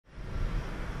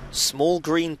Small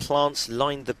green plants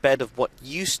line the bed of what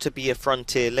used to be a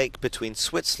frontier lake between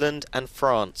Switzerland and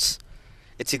France.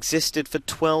 It's existed for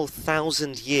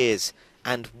 12,000 years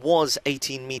and was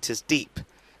 18 meters deep,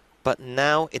 but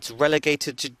now it's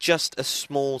relegated to just a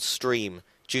small stream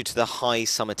due to the high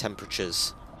summer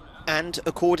temperatures. And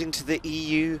according to the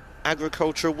EU,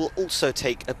 agriculture will also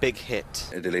take a big hit.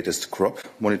 The latest crop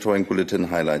monitoring bulletin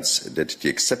highlights that the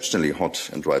exceptionally hot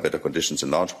and dry weather conditions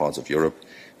in large parts of Europe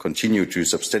continue to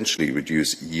substantially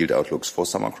reduce yield outlooks for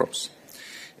summer crops.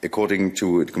 According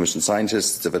to the Commission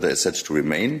scientists, the weather is set to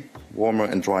remain warmer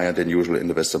and drier than usual in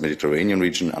the Western Mediterranean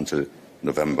region until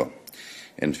November.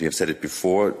 And we have said it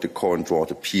before, the current drought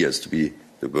appears to be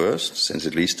the worst since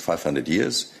at least 500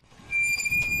 years.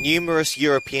 Numerous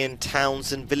European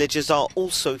towns and villages are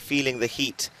also feeling the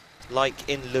heat, like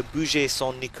in Le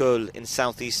Bouget-Saint-Nicole in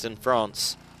southeastern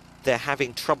France. They're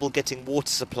having trouble getting water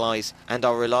supplies and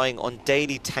are relying on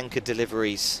daily tanker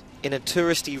deliveries. In a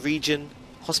touristy region,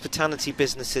 hospitality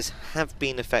businesses have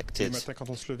been affected.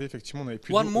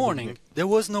 One morning, there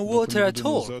was no water at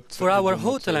all. For our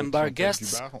hotel and bar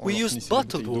guests, we used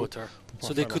bottled water,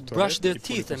 so they could brush their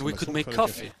teeth and we could make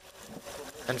coffee.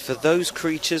 And for those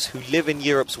creatures who live in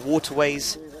Europe's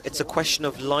waterways, it's a question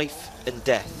of life and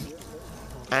death.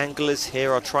 Anglers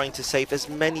here are trying to save as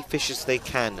many fish as they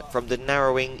can from the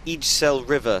narrowing Ijssel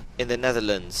River in the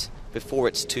Netherlands before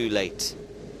it's too late.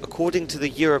 According to the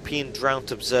European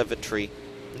Drought Observatory,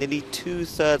 nearly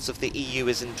 2/3 of the EU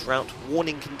is in drought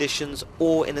warning conditions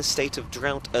or in a state of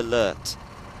drought alert.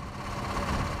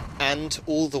 And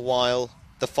all the while,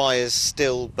 the fires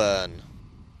still burn.